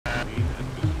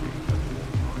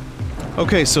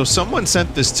Okay, so someone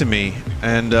sent this to me,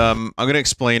 and I'm gonna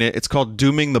explain it. It's called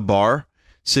Dooming the Bar,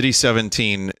 City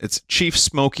 17. It's Chief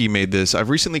Smokey made this. I've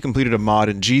recently completed a mod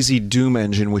in GZ Doom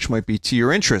engine, which might be to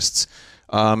your interests.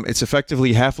 It's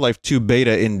effectively Half-Life 2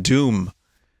 beta in Doom.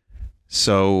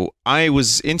 So I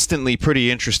was instantly pretty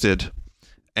interested.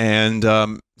 And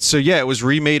so yeah, it was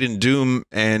remade in Doom,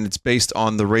 and it's based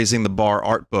on the Raising the Bar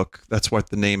art book. That's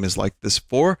what the name is like this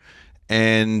for.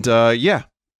 And yeah,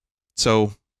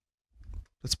 so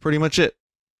that's pretty much it.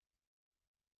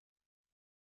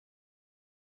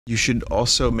 You should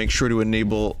also make sure to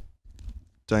enable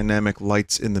dynamic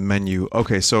lights in the menu.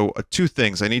 Okay, so two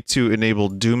things. I need to enable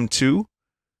Doom 2,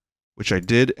 which I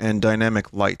did, and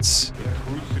dynamic lights.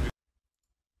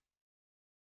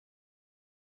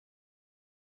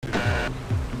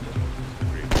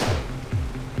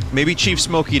 Maybe Chief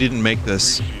Smokey didn't make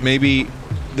this. Maybe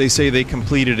they say they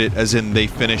completed it as in they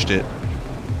finished it,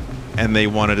 and they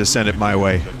wanted to send it my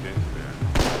way.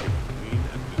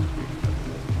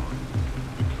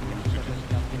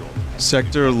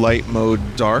 Sector light mode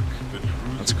dark.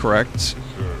 That's correct.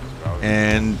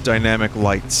 And dynamic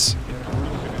lights.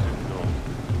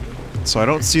 So I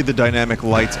don't see the dynamic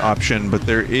lights option, but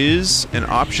there is an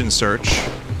option search.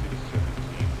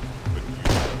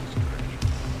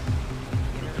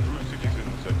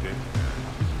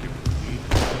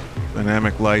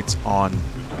 Dynamic lights on.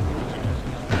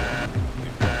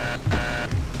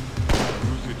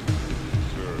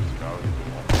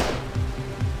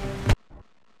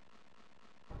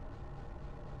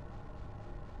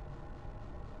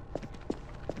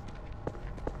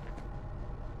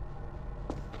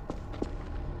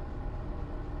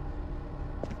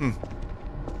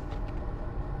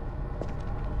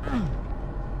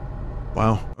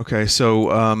 Wow. Okay,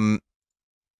 so,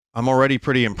 I'm already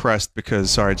pretty impressed because,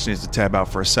 sorry, I just need to tab out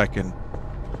for a second.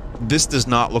 This does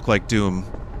not look like Doom.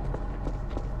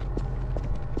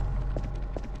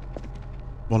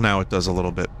 Well, now it does a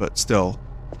little bit, but still.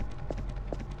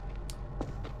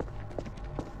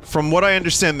 From what I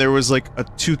understand, there was like a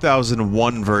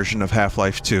 2001 version of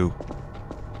Half-Life 2.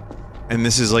 And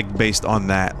this is like based on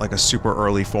that, like a super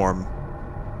early form.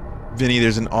 Vinny,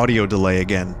 there's an audio delay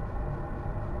again.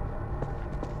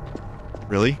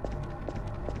 Really?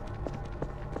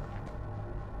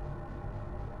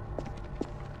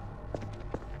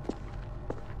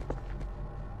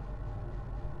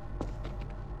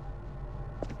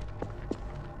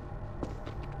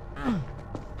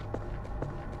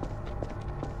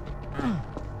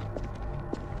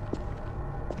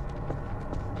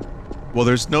 Well,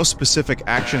 there's no specific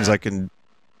actions I can...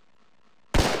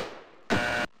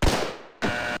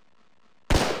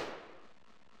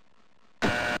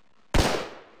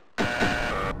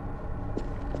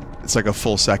 It's like a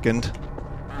full second.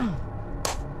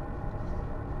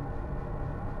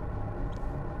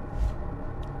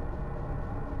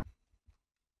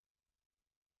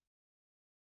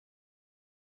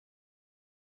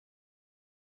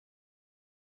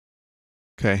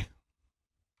 Okay.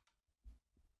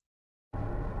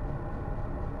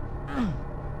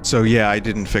 So yeah, I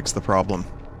didn't fix the problem.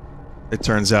 It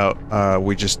turns out,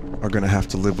 we just are gonna have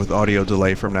to live with audio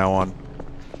delay from now on.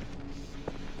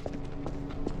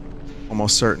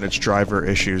 Almost certain it's driver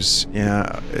issues.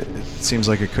 Yeah, it seems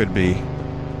like it could be.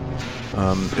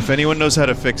 If anyone knows how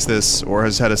to fix this, or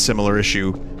has had a similar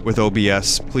issue with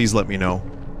OBS, please let me know.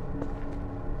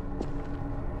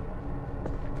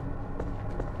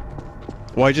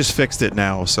 Well, I just fixed it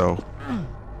now, so...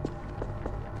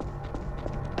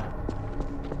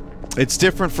 It's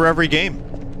different for every game.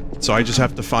 So I just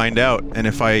have to find out, and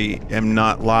if I am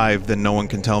not live, then no one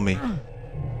can tell me.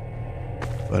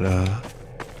 But,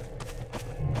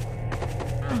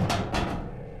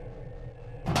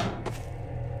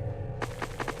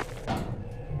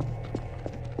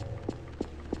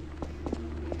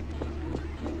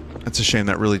 It's a shame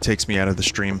that really takes me out of the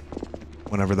stream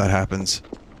whenever that happens.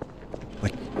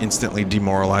 Like, instantly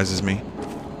demoralizes me.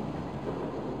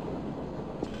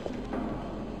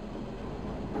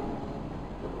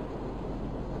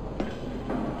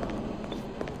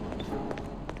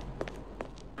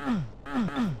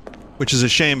 Which is a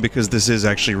shame because this is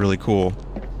actually really cool.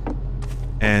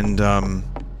 And,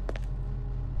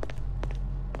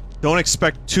 don't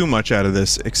expect too much out of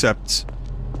this, except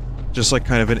just like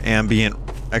kind of an ambient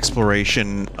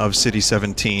exploration of City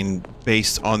 17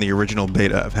 based on the original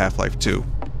beta of Half-Life 2.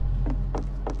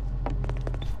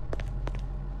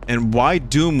 And why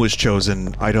Doom was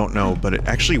chosen, I don't know, but it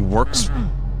actually works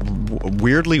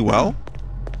weirdly well.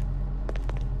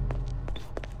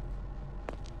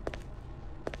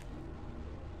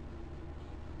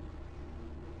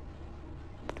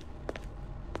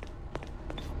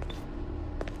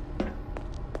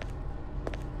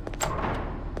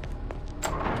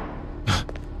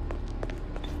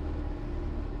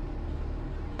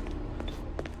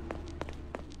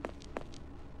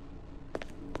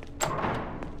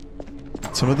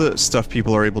 Some of the stuff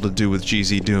people are able to do with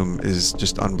GZ Doom is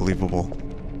just unbelievable.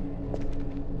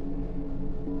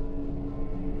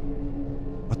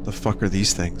 What the fuck are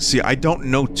these things? See, I don't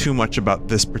know too much about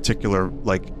this particular,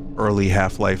 like, early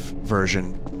Half-Life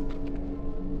version.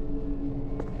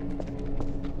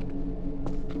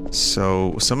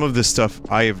 So, some of this stuff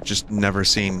I have just never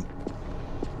seen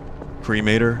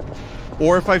Cremator.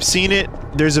 Or if I've seen it,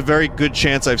 there's a very good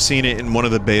chance I've seen it in one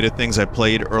of the beta things I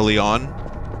played early on.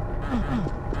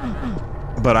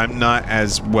 But I'm not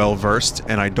as well versed,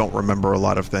 and I don't remember a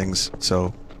lot of things,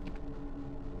 so...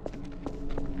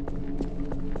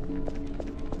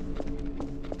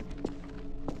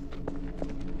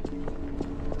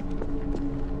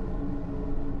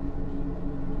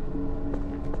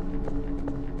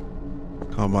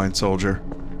 Combine soldier.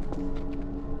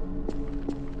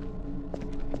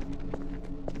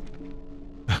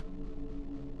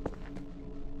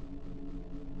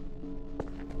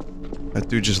 That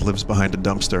dude just lives behind a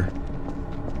dumpster.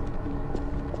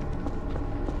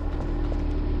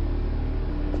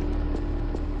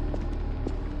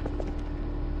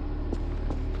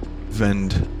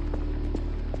 Vend.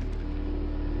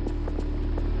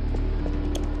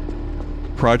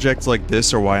 Projects like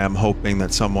this are why I'm hoping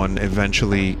that someone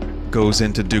eventually goes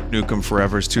into Duke Nukem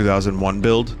Forever's 2001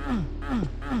 build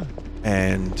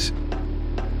and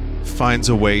finds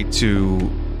a way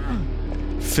to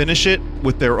finish it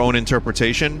with their own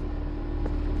interpretation.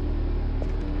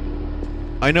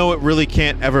 I know it really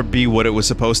can't ever be what it was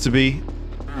supposed to be,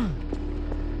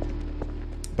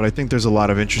 but I think there's a lot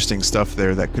of interesting stuff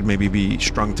there that could maybe be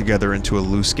strung together into a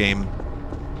loose game.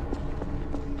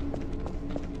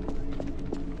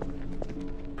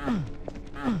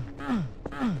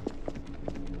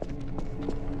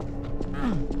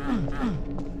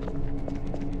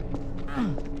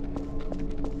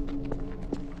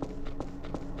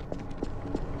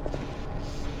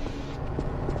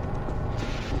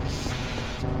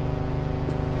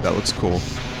 That looks cool.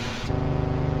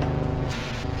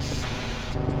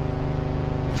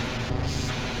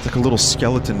 It's like a little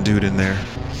skeleton dude in there.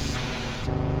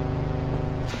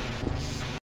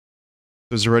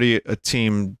 There's already a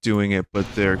team doing it,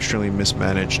 but they're extremely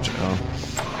mismanaged.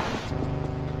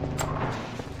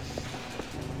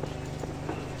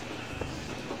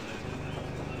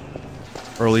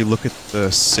 Early look at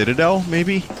the Citadel,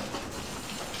 maybe?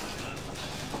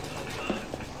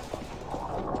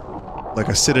 Like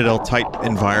a Citadel-type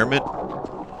environment.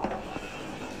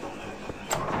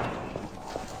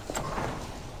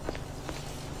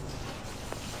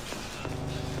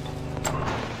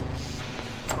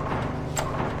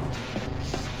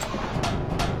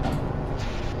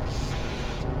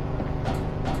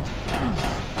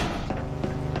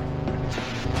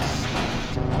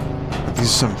 These are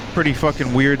some pretty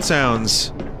fucking weird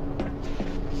sounds.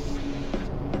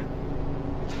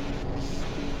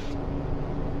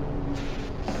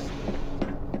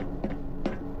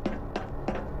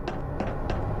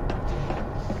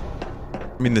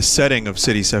 I mean, the setting of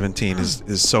City 17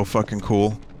 is so fucking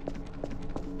cool.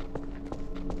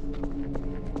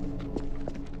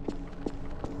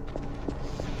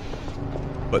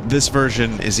 But this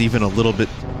version is even a little bit,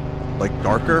 like,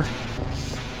 darker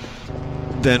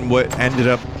than what ended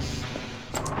up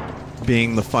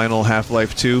being the final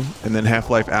Half-Life 2, and then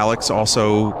Half-Life Alyx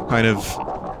also kind of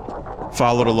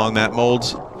followed along that mold.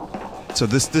 So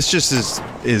this just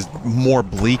is more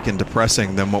bleak and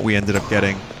depressing than what we ended up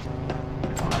getting.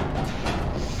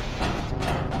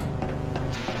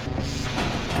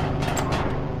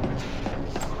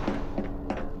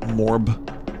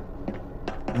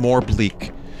 More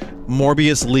bleak.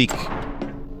 Morbius leak.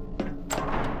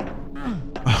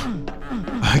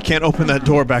 I can't open that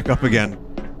door back up again.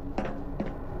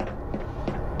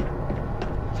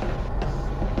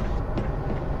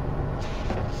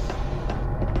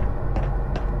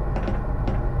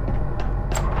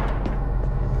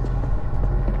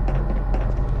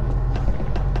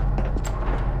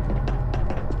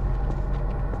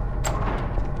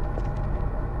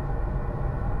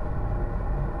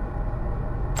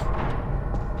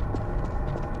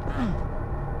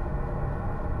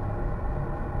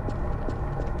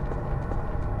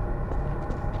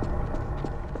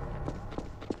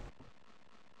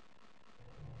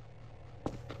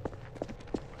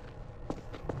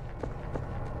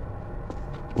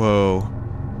 Whoa.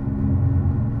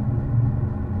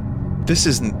 This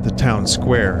isn't the town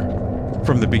square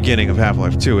from the beginning of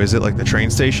Half-Life 2, is it? Like the train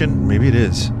station? Maybe it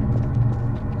is.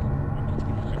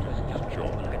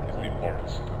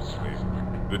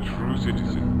 The true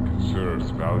citizen conserves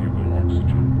valuable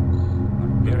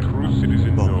oxygen. The true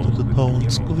citizen knows the town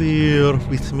square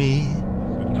with me.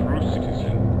 The true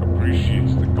citizen appreciates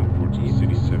appreciates the comforts of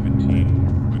City 17,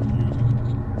 but uses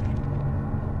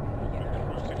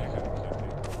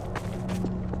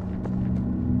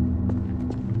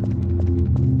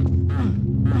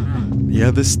its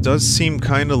Yeah, this does seem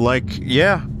kind of like...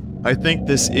 Yeah, I think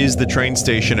this is the train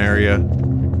station area.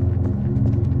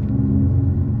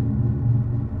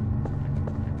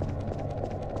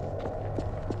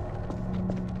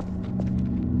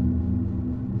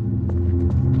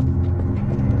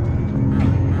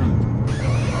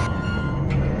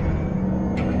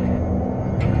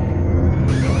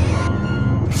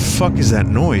 The fuck is that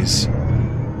noise?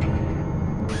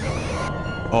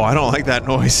 Oh, I don't like that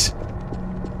noise.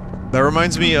 That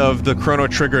reminds me of the Chrono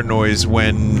Trigger noise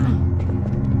when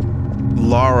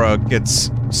Lara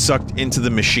gets sucked into the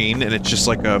machine and it's just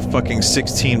like a fucking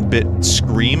 16-bit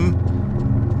scream.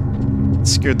 It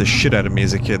scared the shit out of me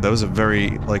as a kid. That was a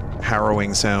very, like,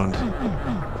 harrowing sound.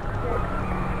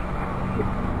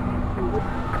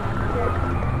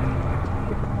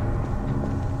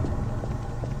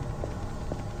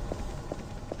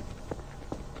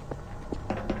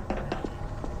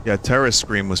 Yeah, Terra's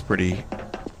scream was pretty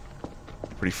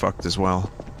fucked as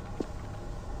well.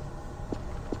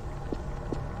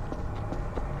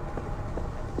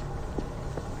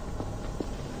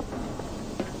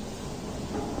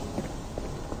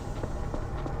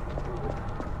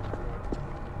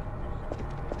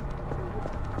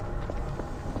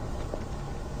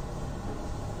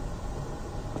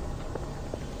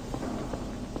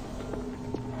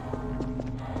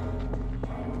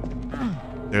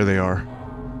 There they are.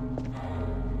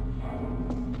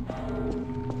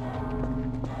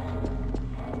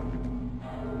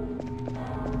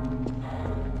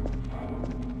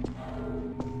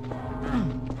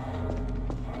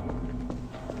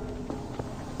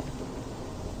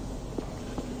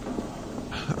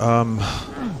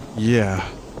 Yeah.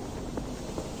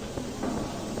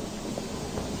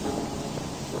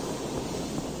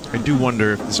 I do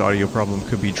wonder if this audio problem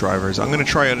could be drivers. I'm gonna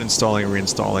try out installing and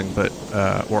reinstalling, but,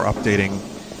 or updating.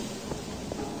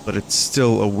 But it's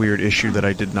still a weird issue that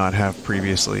I did not have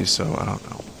previously, so I don't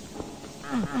know.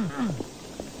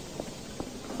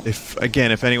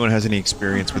 If anyone has any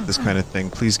experience with this kind of thing,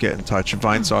 please get in touch.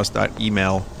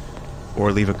 Vinesauce.email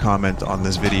or leave a comment on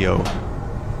this video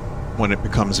when it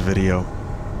becomes a video.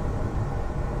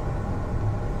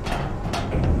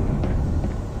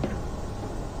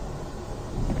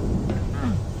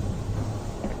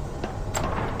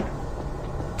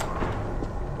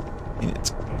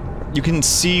 You can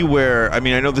see where, I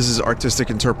mean, I know this is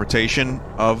artistic interpretation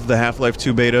of the Half-Life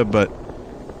 2 beta, but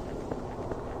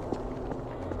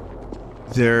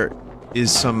there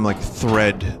is some, like,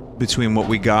 thread between what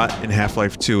we got in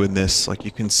Half-Life 2 and this. Like,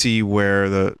 you can see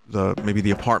where maybe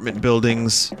the apartment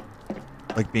buildings,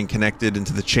 like, being connected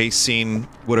into the chase scene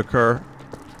would occur.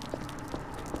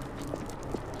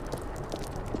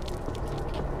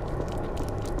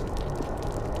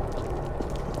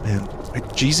 Man,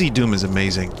 GZ Doom is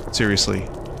amazing. Seriously.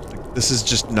 Like, this is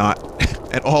just not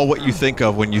at all what you think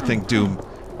of when you think Doom.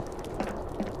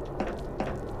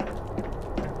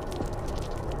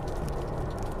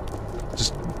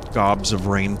 Just gobs of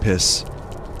rain piss.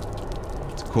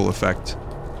 It's a cool effect.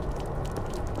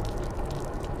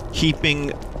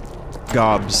 Heaping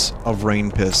gobs of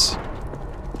rain piss.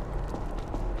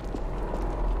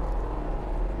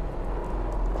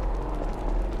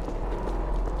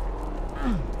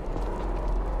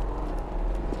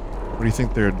 What do you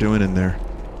think they're doing in there?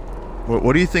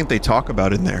 What do you think they talk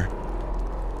about in there?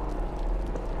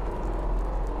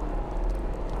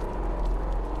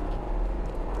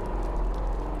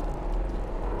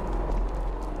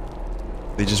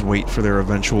 They just wait for their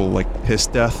eventual, like, piss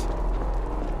death?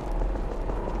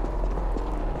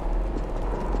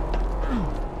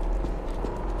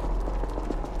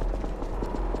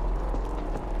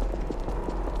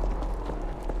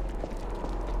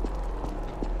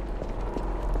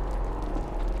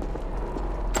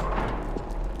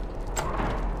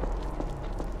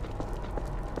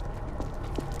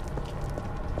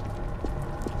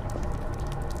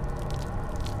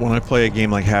 When I play a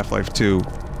game like Half-Life 2,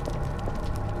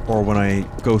 or when I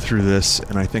go through this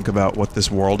and I think about what this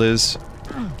world is,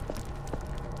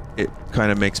 it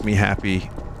kind of makes me happy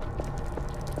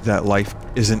that life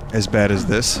isn't as bad as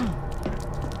this.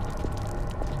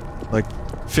 Like,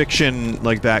 fiction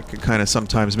like that could kind of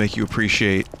sometimes make you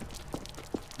appreciate,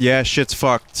 yeah, shit's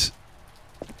fucked.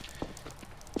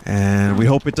 And we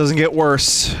hope it doesn't get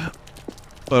worse.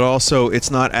 But also,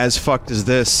 it's not as fucked as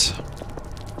this.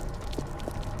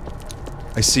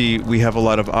 I see we have a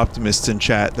lot of optimists in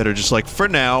chat that are just like, for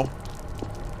now.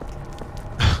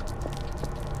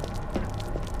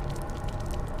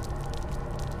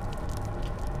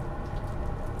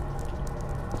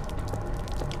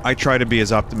 I try to be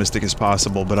as optimistic as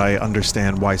possible, but I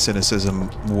understand why cynicism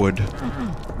would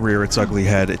rear its ugly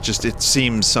head. It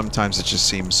seems, sometimes it just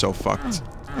seems so fucked.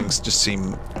 Things just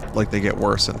seem like they get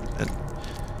worse, and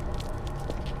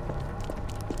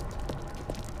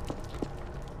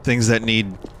things that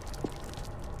need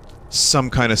some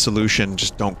kind of solution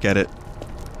just don't get it.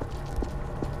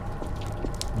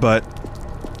 But,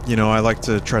 you know, I like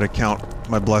to try to count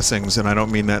my blessings, and I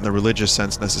don't mean that in the religious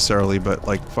sense necessarily, but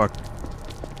like, fuck.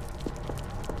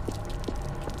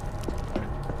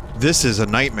 This is a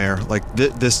nightmare. Like,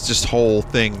 this just whole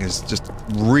thing is just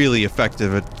really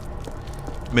effective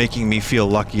at making me feel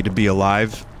lucky to be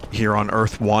alive here on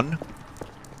Earth 1,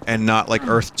 and not like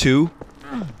Earth 2.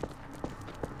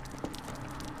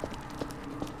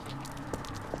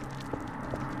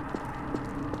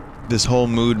 This whole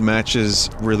mood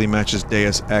really matches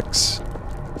Deus Ex.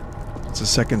 It's the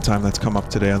second time that's come up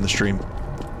today on the stream.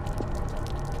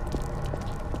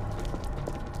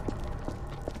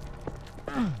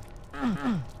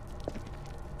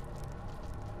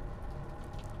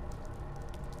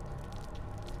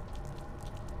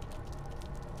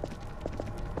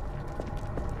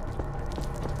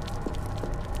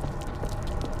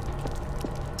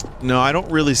 No, I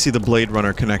don't really see the Blade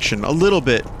Runner connection. A little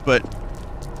bit, but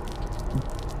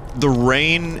the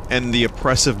rain and the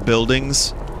oppressive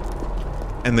buildings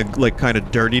and the, like, kind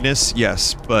of dirtiness,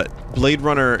 yes, but Blade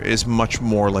Runner is much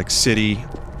more like city,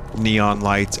 neon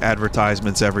lights,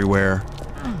 advertisements everywhere.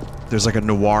 There's like a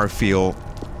noir feel.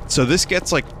 So this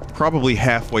gets like probably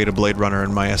halfway to Blade Runner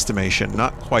in my estimation,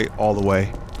 not quite all the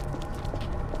way.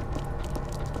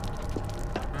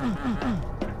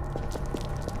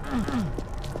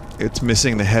 It's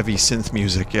missing the heavy synth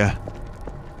music, yeah.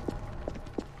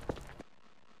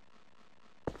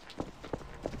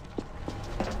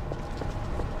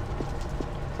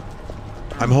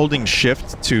 I'm holding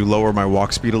shift to lower my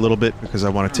walk speed a little bit because I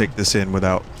want to take this in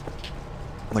without,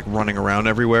 like, running around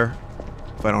everywhere,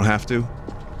 if I don't have to.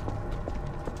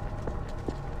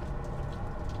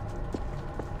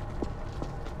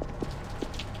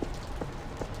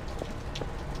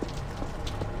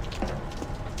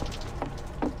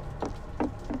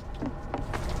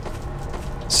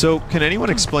 So, can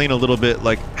anyone explain a little bit,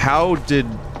 like, how did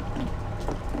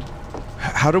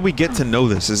we get to know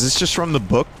this? Is this just from the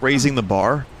book, Raising the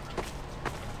Bar?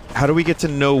 How do we get to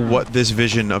know what this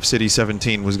vision of City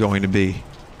 17 was going to be?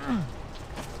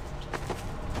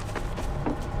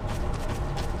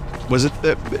 Was it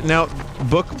the... Now,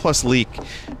 book plus leak.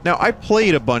 Now, I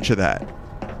played a bunch of that.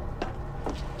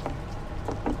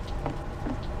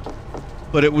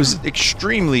 But it was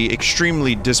extremely,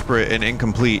 extremely disparate and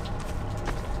incomplete.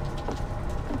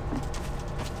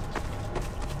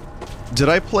 Did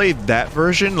I play that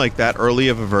version, like that early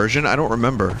of a version? I don't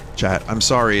remember, chat. I'm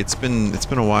sorry, it's been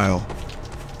a while.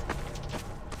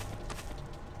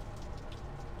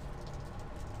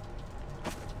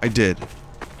 I did.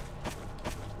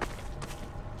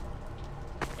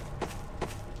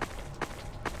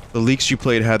 The leaks you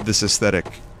played had this aesthetic.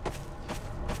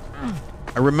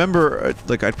 I remember,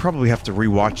 like, I'd probably have to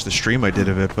rewatch the stream I did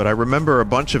of it, but I remember a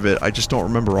bunch of it, I just don't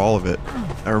remember all of it.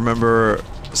 I remember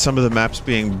some of the maps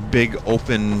being big,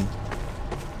 open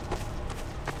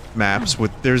maps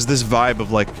with... There's this vibe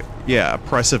of, like, yeah,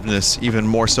 oppressiveness, even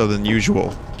more so than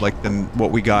usual, like, than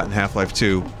what we got in Half-Life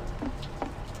 2.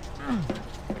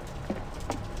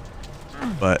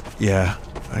 But, yeah,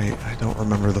 I don't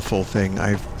remember the full thing.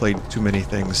 I've played too many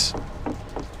things.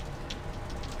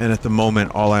 And at the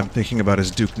moment, all I'm thinking about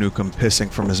is Duke Nukem pissing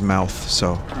from his mouth,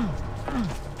 so...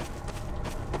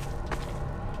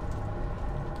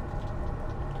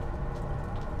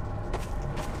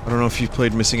 I don't know if you've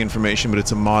played Missing Information, but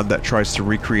it's a mod that tries to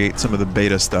recreate some of the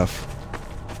beta stuff.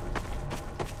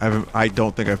 I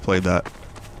don't think I've played that.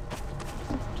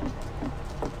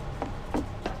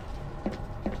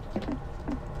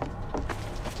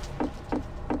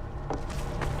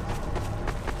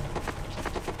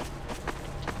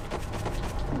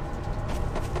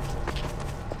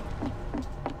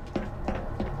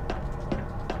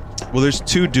 Well, there's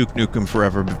 2 Duke Nukem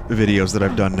Forever videos that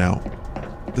I've done now.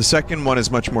 The second one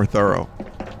is much more thorough.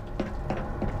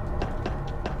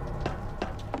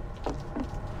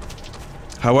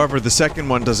 However, the second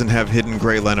one doesn't have hidden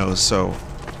gray Lenos, so...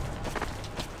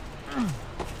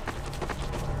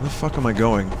 Where the fuck am I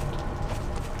going?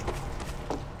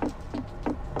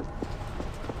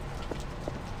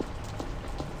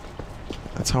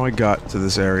 That's how I got to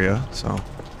this area, so...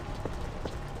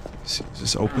 Is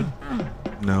this open?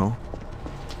 No.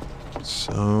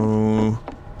 So...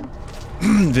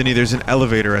 Vinny, there's an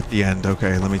elevator at the end.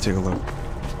 Okay, let me take a look.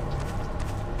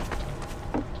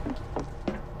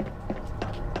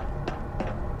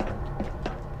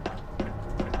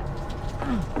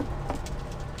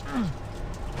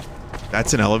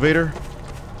 That's an elevator?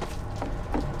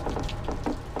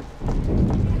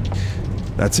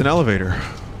 That's an elevator.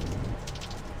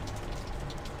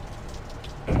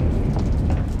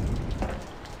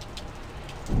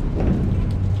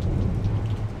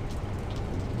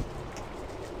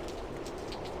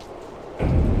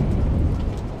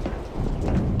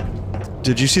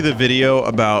 Did you see the video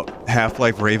about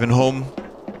Half-Life Ravenholm?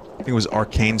 I think it was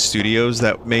Arcane Studios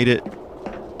that made it.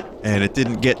 And it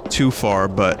didn't get too far,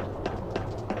 but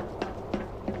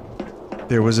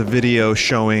there was a video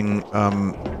showing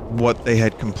what they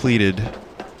had completed.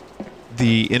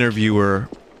 The interviewer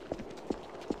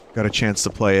got a chance to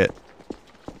play it.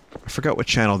 I forgot what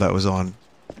channel that was on.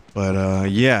 But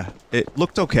yeah, it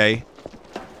looked okay.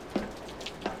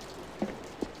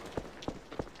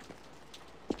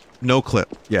 No clip.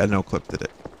 Yeah, no clip did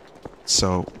it.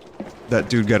 So, that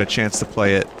dude got a chance to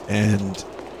play it, and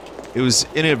it was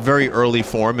in a very early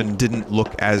form and didn't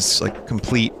look as, like,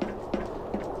 complete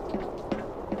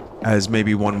as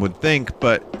maybe one would think,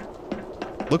 but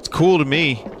looked cool to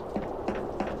me.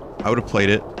 I would have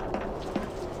played it.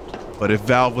 But if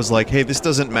Valve was like, hey, this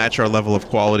doesn't match our level of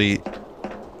quality,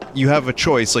 you have a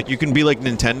choice. Like, you can be like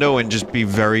Nintendo and just be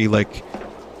very, like,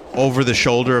 over the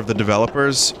shoulder of the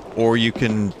developers, or you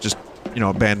can just, you know,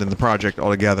 abandon the project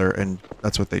altogether, and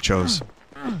that's what they chose.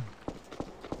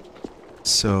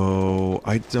 So,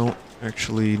 I don't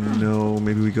actually know.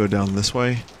 Maybe we go down this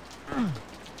way?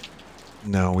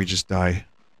 No, we just die.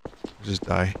 We just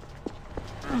die.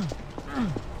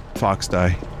 Fox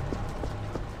die.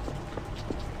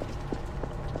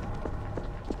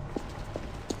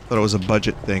 Thought it was a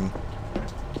budget thing.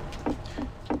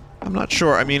 I'm not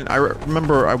sure. I mean, I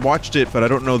remember I watched it, but I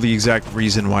don't know the exact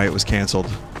reason why it was canceled.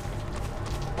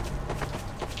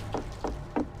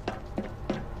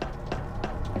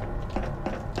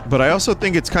 But I also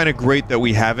think it's kind of great that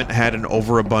we haven't had an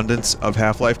overabundance of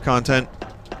Half-Life content.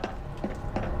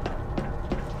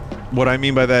 What I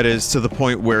mean by that is to the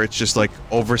point where it's just like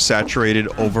oversaturated,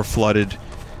 overflooded.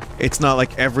 It's not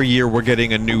like every year we're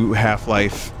getting a new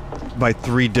Half-Life by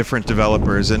 3 different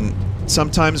developers, and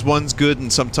sometimes one's good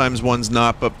and sometimes one's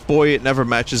not, but boy, it never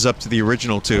matches up to the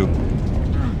original 2.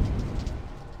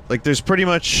 Like, there's pretty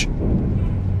much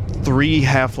 3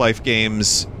 Half-Life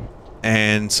games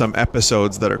and some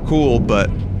episodes that are cool, but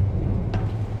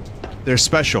they're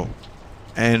special.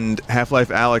 And Half-Life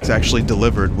Alyx actually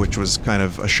delivered, which was kind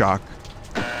of a shock.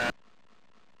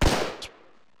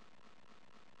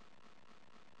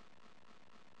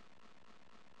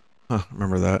 Huh,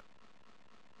 remember that.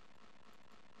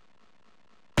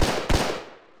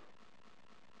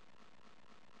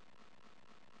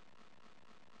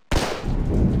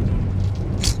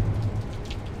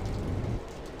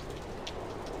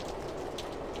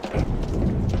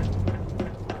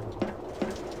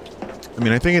 I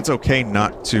mean, I think it's okay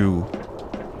not to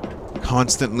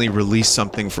constantly release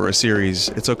something for a series.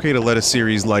 It's okay to let a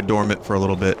series lie dormant for a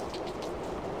little bit.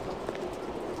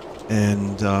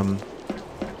 And,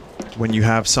 when you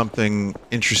have something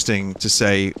interesting to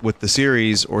say with the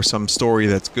series, or some story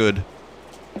that's good,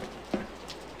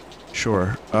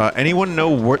 sure. Anyone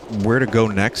know where to go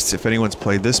next, if anyone's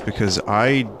played this? Because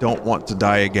I don't want to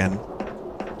die again.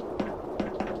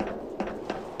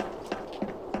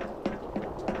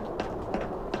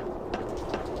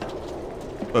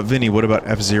 But Vinny, what about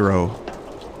F-Zero?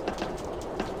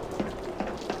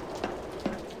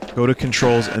 Go to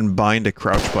controls and bind a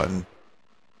crouch button.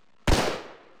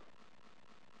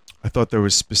 I thought there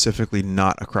was specifically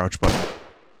not a crouch button.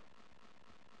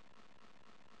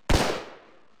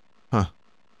 Huh.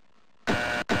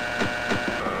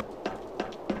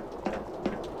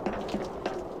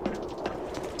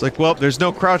 It's like, well, there's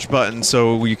no crouch button,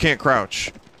 so you can't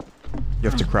crouch. You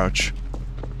have to crouch.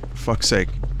 For fuck's sake.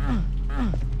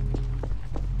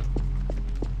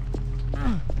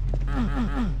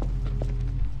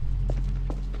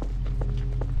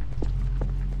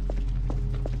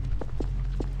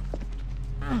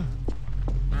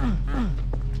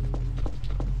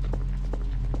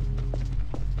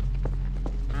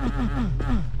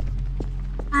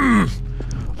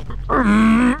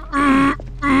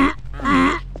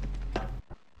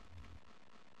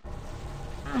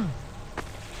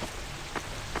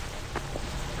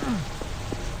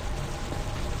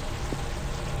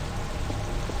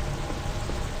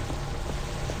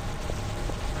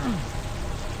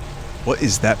 What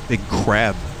is that big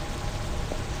crab?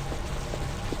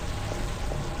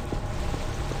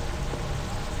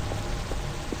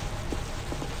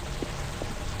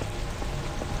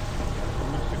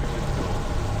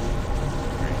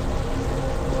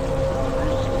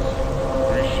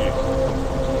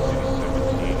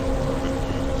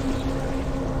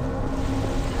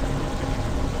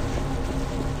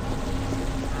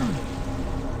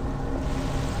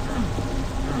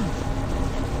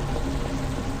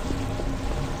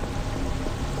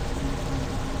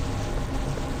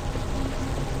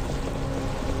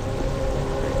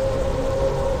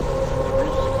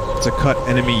 It's a cut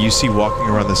enemy you see walking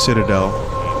around the Citadel.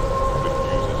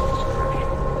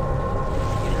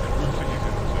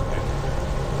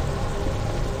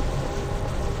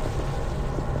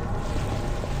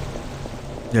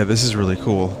 Yeah, this is really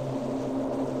cool.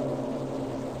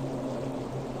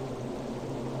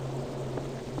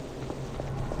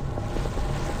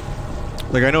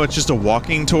 Like, I know it's just a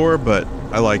walking tour, but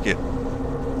I like it.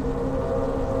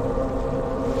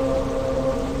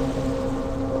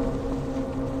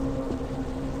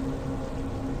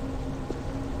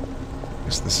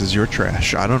 Guess this is your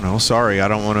trash. I don't know. Sorry, I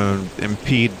don't want to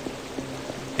impinge.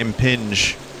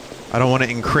 I don't want to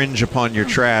encringe upon your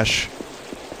trash.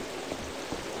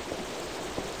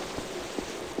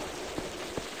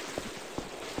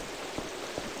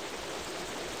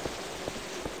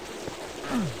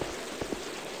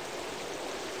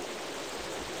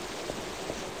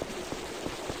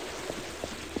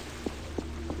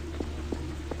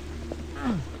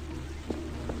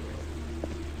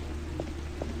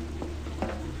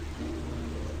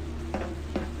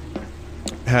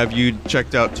 Have you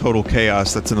checked out Total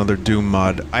Chaos? That's another Doom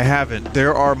mod. I haven't.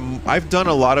 I've done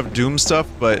a lot of Doom stuff,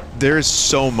 but there's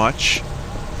so much.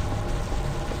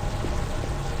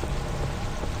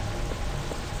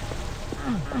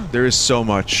 There is so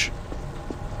much.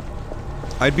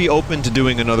 I'd be open to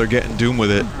doing another Getting Doom with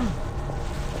it.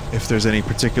 If there's any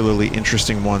particularly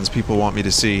interesting ones people want me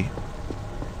to see.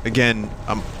 Again,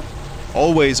 I'm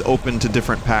always open to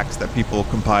different packs that people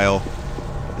compile.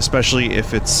 Especially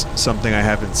if it's something I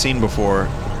haven't seen before,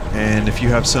 and if you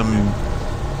have some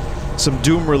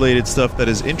Doom-related stuff that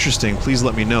is interesting, please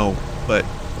let me know. But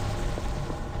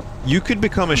you could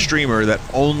become a streamer that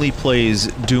only plays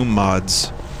Doom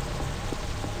mods,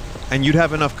 and you'd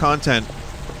have enough content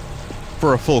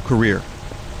for a full career.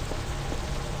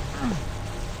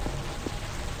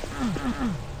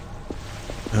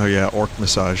 Oh yeah, orc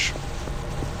massage.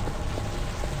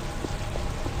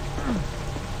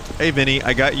 Hey Vinny,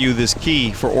 I got you this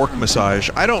key for orc massage.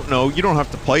 I don't know, you don't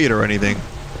have to play it or anything.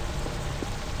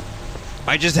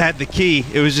 I just had the key.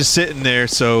 It was just sitting there,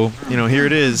 so, you know, here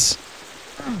it is.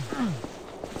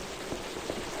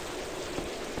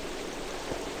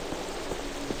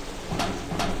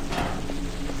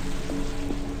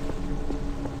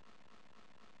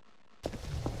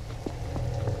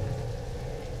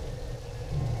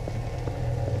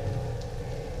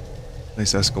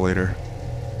 Nice escalator.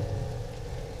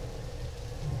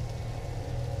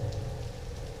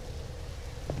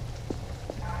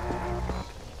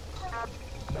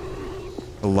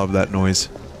 I love that noise.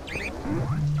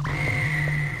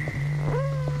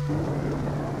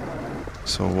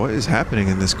 So what is happening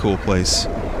in this cool place?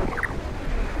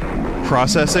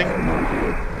 Processing?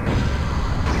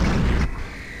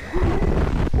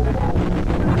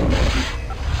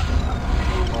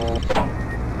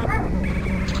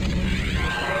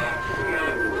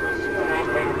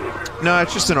 No,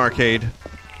 it's just an arcade.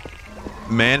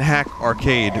 Manhack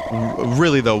Arcade.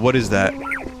 Really though, what is that?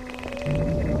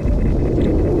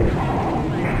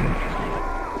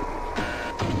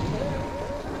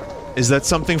 Is that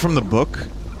something from the book?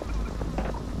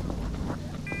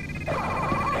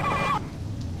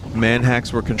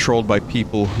 Manhacks were controlled by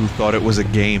people who thought it was a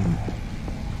game.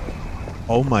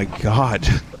 Oh my god.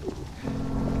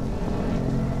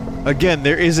 Again,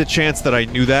 there is a chance that I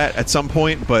knew that at some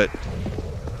point, but...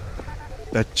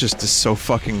 that just is so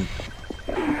fucking...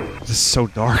 this is so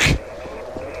dark.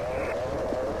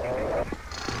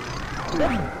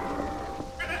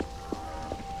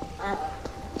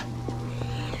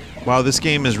 Wow, this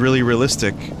game is really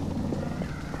realistic.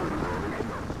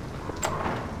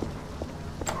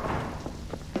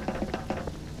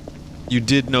 You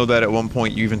did know that at one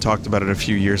point, you even talked about it a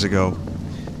few years ago.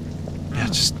 Yeah,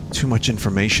 just too much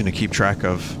information to keep track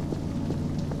of.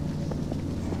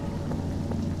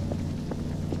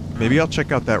 Maybe I'll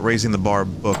check out that Raising the Bar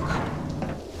book.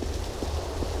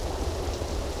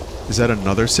 Is that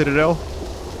another Citadel?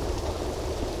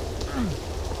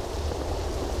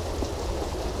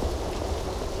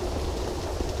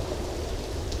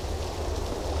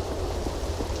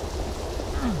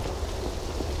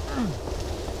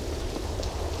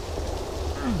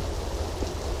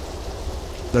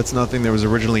 That's nothing. There was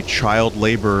originally child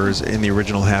laborers in the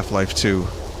original Half-Life 2.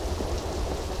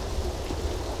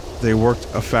 They worked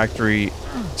a factory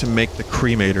to make the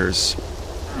cremators.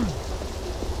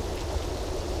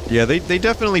 Yeah, they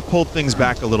definitely pulled things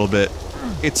back a little bit.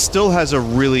 It still has a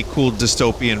really cool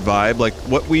dystopian vibe. Like,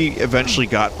 what we eventually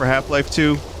got for Half-Life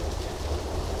 2,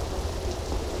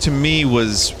 to me,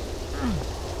 was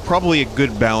probably a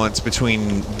good balance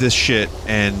between this shit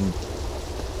and,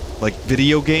 like,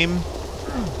 video game.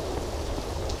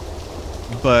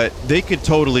 but they could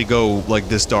totally go like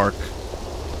this dark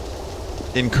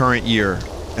in current year,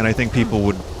 and I think people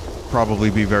would probably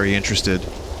be very interested.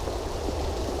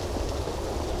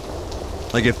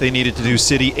 Like if they needed to do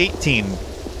City 18,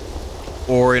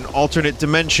 or an alternate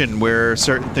dimension where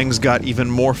certain things got even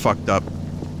more fucked up.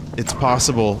 It's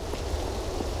possible.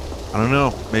 I don't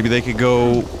know. Maybe they could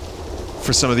go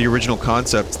for some of the original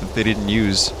concepts that they didn't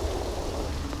use.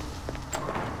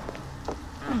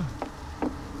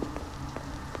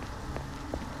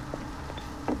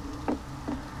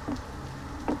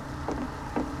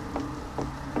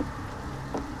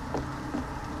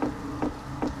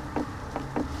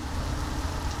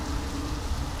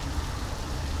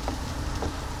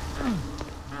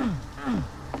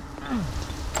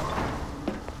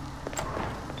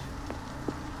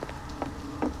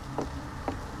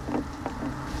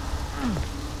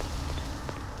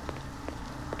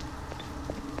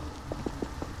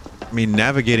 I mean,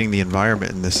 navigating the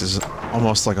environment in this is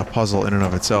almost like a puzzle in and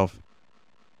of itself.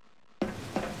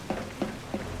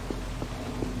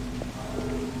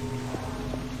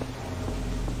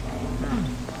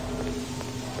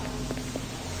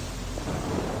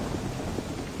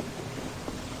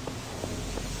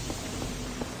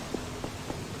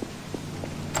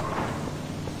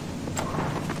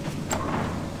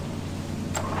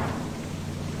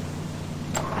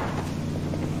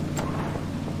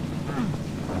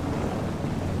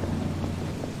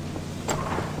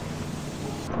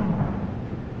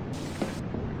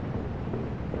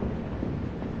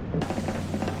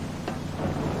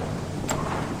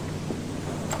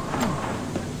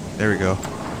 There we go.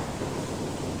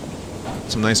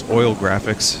 Some nice oil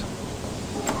graphics.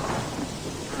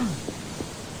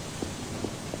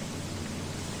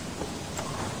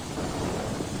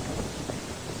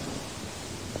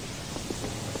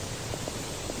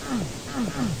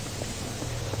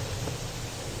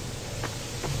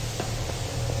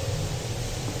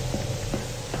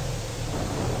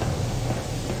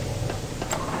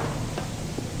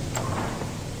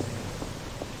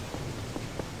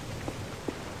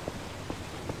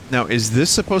 Now, is this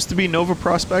supposed to be Nova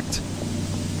Prospect?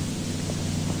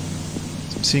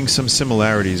 I'm seeing some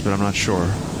similarities, but I'm not sure.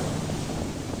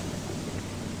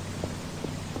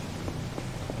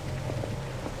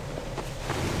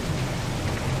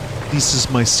 This is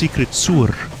my secret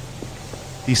sewer.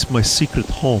 This is my secret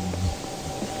home.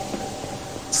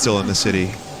 Still in the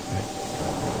city.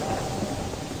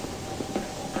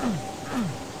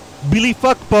 Billy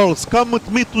Fuckballs, come with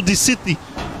me to the city.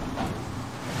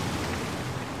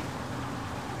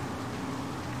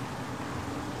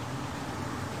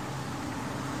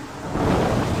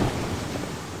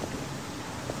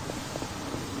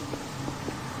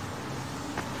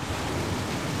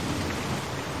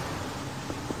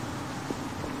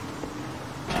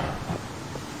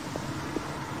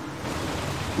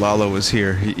 Lalo is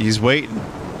here. He's waiting.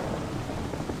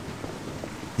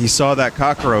 He saw that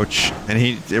cockroach, and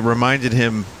it reminded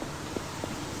him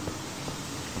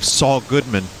of Saul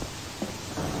Goodman.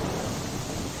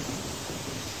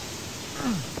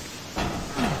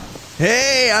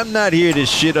 Hey, I'm not here to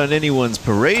shit on anyone's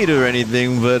parade or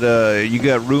anything, but you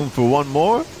got room for one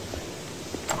more?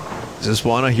 Just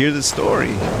want to hear the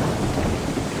story.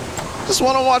 Just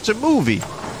want to watch a movie.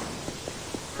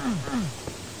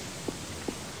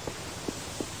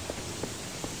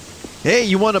 Hey,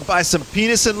 you want to buy some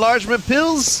penis enlargement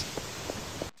pills?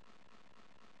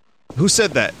 Who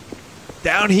said that?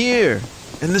 Down here,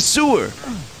 in the sewer.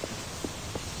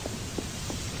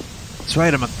 That's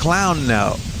right, I'm a clown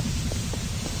now.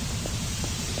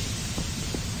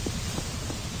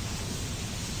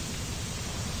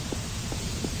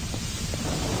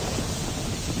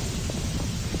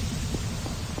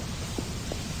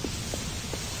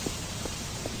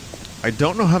 I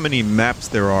don't know how many maps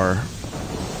there are.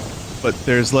 But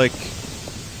there's like...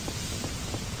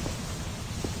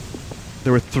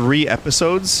 There were 3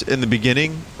 episodes in the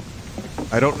beginning.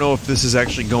 I don't know if this is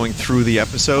actually going through the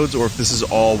episodes or if this is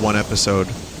all one episode.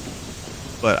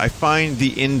 But I find the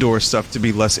indoor stuff to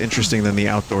be less interesting than the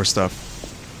outdoor stuff.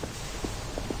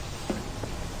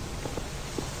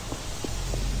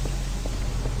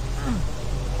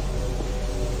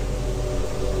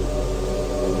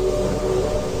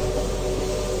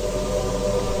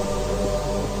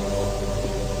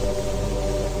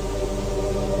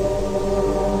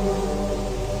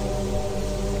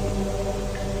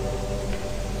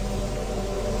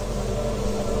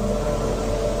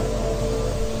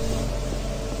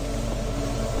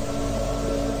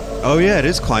 Oh yeah, it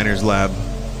is Kleiner's lab.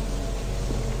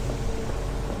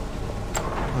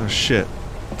 Oh shit.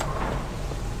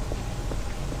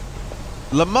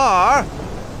 Lamar?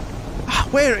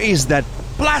 Where is that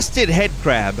blasted head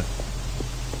crab!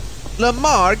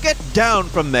 Lamar, get down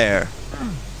from there!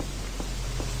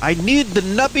 I need the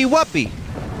nubby wuppy!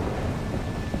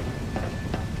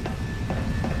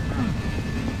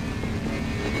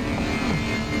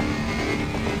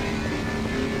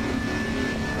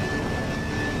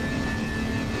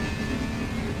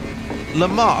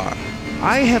 Lamar,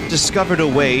 I have discovered a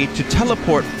way to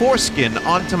teleport foreskin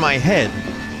onto my head.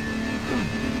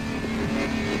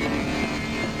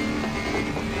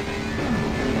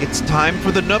 It's time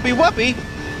for the nubby wuppy!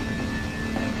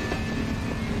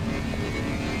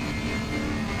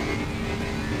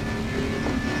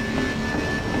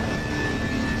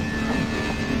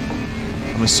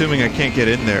 I'm assuming I can't get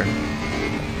in there.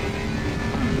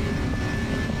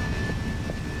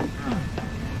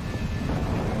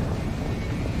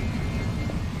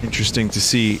 Interesting to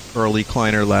see early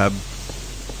Kleiner lab,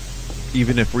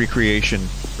 even if recreation,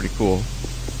 pretty cool.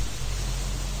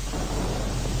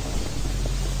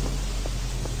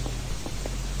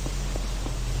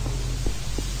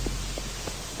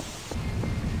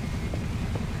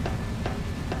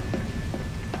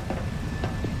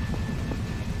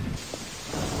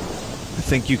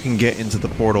 I think you can get into the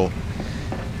portal.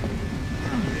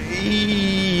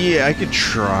 Yeah, I could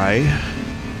try,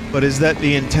 but is that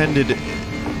the intended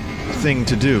thing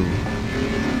to do?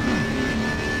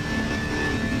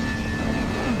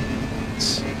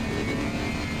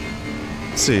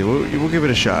 Let's see, we'll give it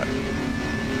a shot.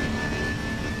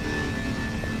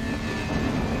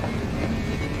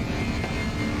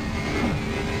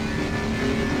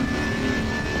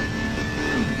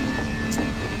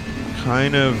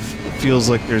 Kind of feels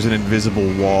like there's an invisible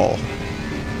wall.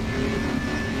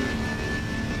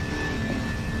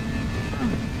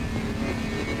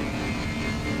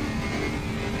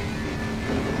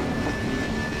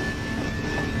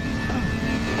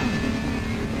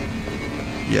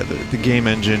 Yeah, the game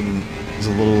engine is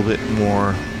a little bit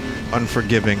more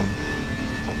unforgiving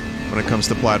when it comes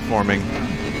to platforming.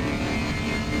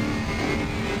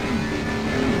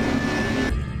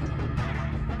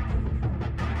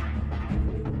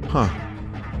 Huh.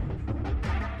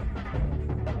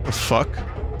 The fuck?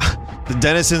 The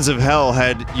denizens of hell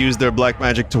had used their black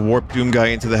magic to warp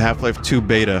Doomguy into the Half-Life 2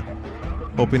 beta,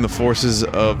 hoping the forces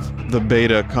of the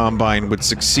beta Combine would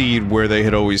succeed where they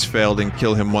had always failed and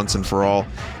kill him once and for all.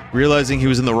 Realizing he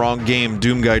was in the wrong game,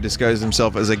 Doomguy disguised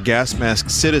himself as a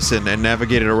gas-masked citizen and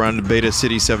navigated around Beta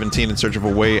City 17 in search of a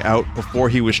way out before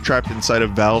he was trapped inside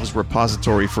of Valve's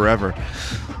repository forever.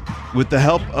 With the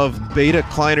help of Beta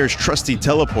Kleiner's trusty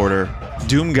teleporter,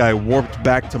 Doomguy warped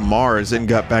back to Mars and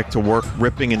got back to work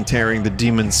ripping and tearing the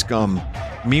demon scum.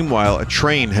 Meanwhile, a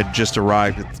train had just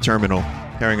arrived at the terminal,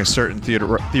 carrying a certain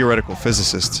theoretical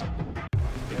physicist.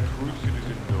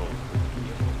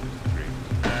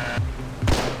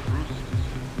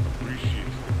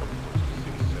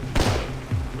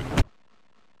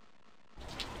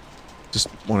 Just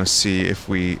want to see if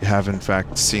we have in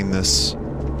fact seen this.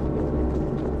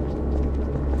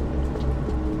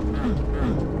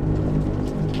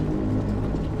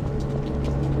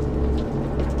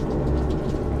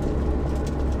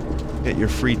 Get your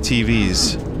free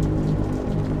TVs.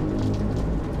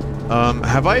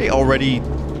 Have I already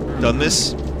done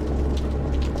this?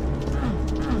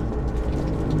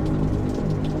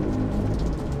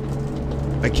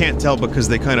 I can't tell because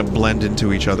they kind of blend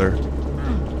into each other.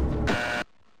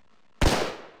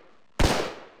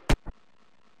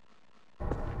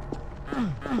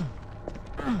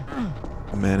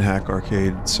 Manhack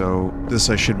Arcade, so this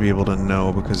I should be able to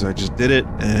know because I just did it,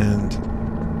 and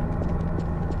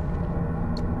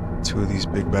two of these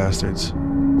big bastards.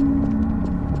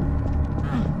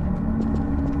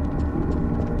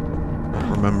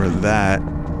 Don't remember that.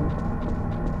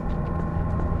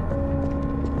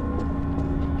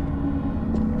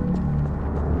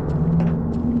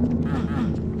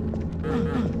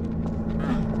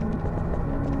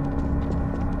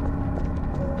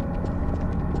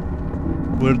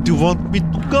 Where do you want me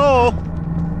to go?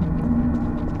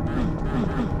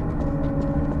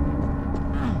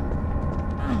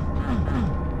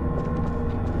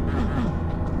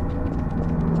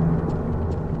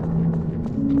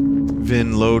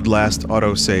 Vin, load last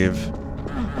autosave.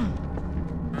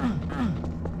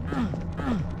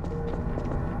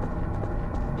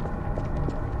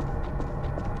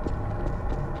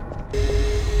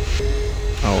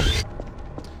 Oh.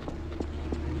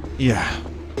 Yeah.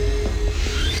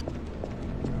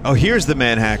 Oh, here's the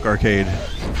Manhack Arcade.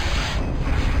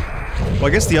 Well, I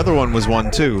guess the other one was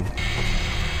one, too.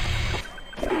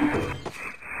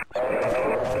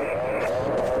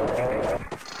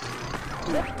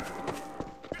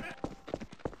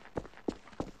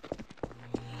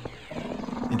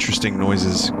 interesting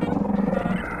noises.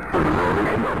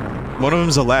 One of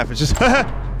them's a laugh. It's just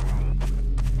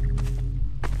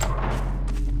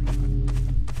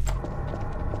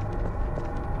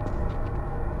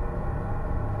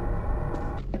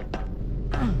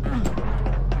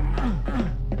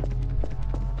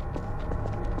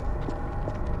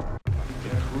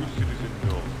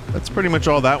That's pretty much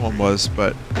all that one was,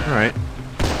 but alright.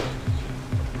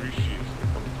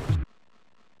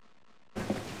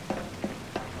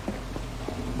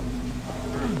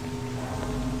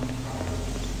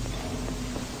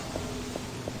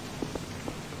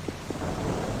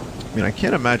 I mean, I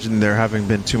can't imagine there having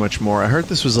been too much more. I heard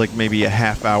this was like maybe a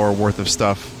half hour worth of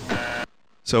stuff.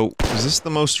 So, is this the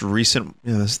most recent?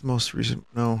 Yeah, this is the most recent.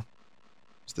 No.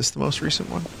 Is this the most recent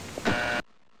one?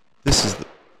 This is the...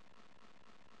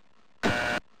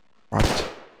 What?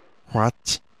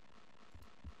 What?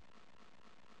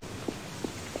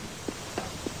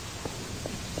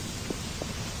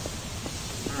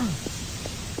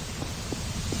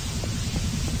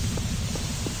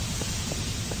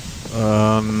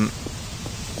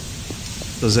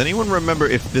 Does anyone remember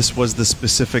if this was the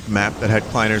specific map that had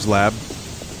Kleiner's lab?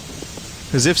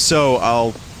 Because if so,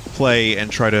 I'll play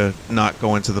and try to not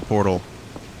go into the portal.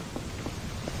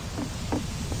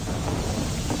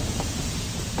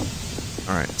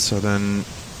 Alright, so then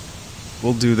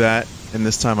we'll do that, and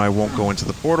this time I won't go into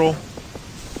the portal.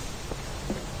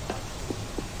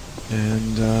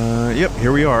 And, yep,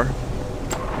 here we are.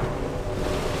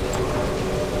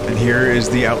 And here is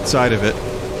the outside of it.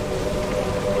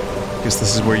 I guess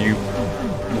this is where you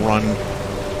run.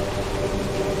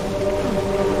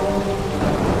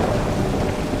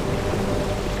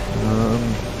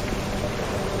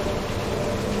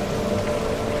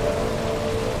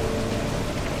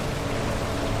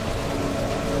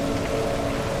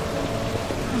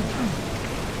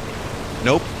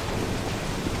 Nope.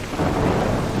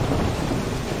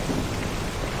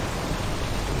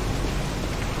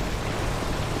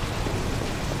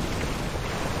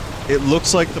 It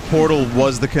looks like the portal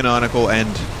was the canonical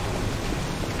end.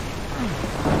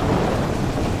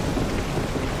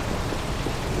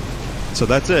 So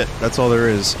that's it. That's all there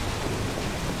is.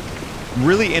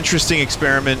 Really interesting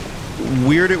experiment.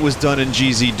 Weird it was done in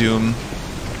GZ Doom,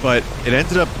 but it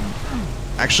ended up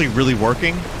actually really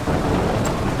working.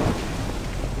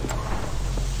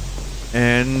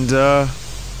 And,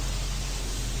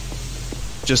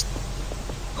 just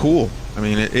cool. I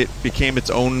mean, it became its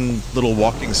own little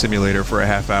walking simulator for a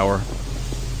half hour.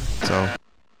 So...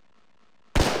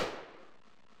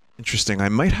 interesting. I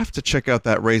might have to check out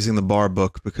that Raising the Bar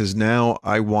book, because now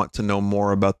I want to know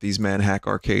more about these Manhack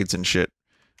arcades and shit.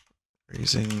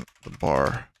 Raising the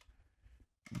Bar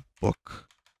book.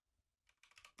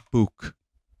 Book.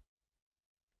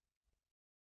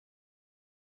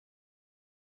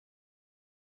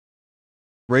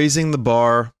 Raising the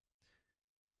Bar...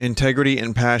 Integrity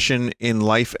and Passion in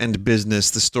Life and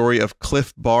Business, the story of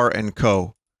Cliff Bar and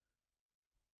Co.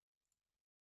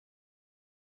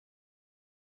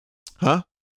 Huh?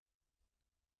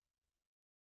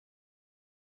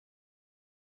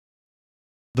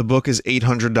 The book is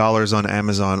 $800 on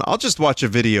Amazon. I'll just watch a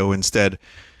video instead.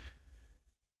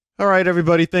 Alright,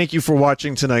 everybody, thank you for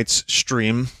watching tonight's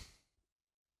stream.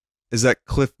 Is that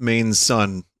Cliff Maine's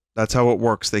son? That's how it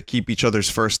works. They keep each other's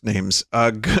first names.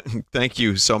 Thank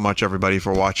you so much, everybody,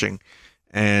 for watching.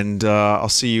 And I'll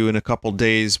see you in a couple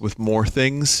days with more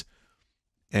things.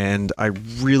 And I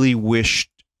really wished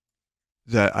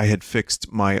that I had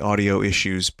fixed my audio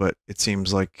issues, but it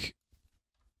seems like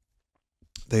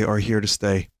they are here to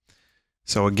stay.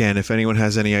 So again, if anyone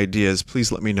has any ideas,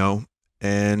 please let me know.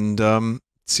 And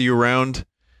see you around.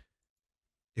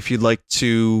 If you'd like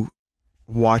to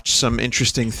watch some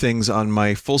interesting things on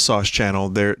my Full Sauce channel,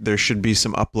 there should be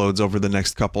some uploads over the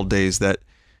next couple days that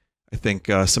I think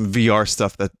some VR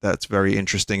stuff that's very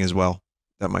interesting as well.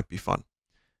 That might be fun.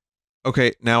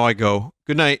 Okay, now I go.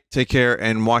 Good night, take care,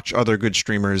 and watch other good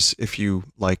streamers if you'd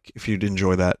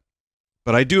enjoy that.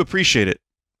 But I do appreciate it,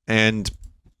 and,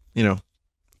 you know,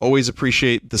 always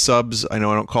appreciate the subs. I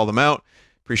know I don't call them out.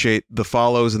 Appreciate the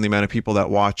follows and the amount of people that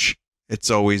watch. It's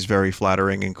always very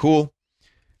flattering and cool.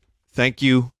 Thank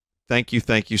you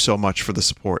so much for the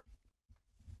support.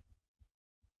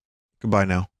 Goodbye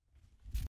now.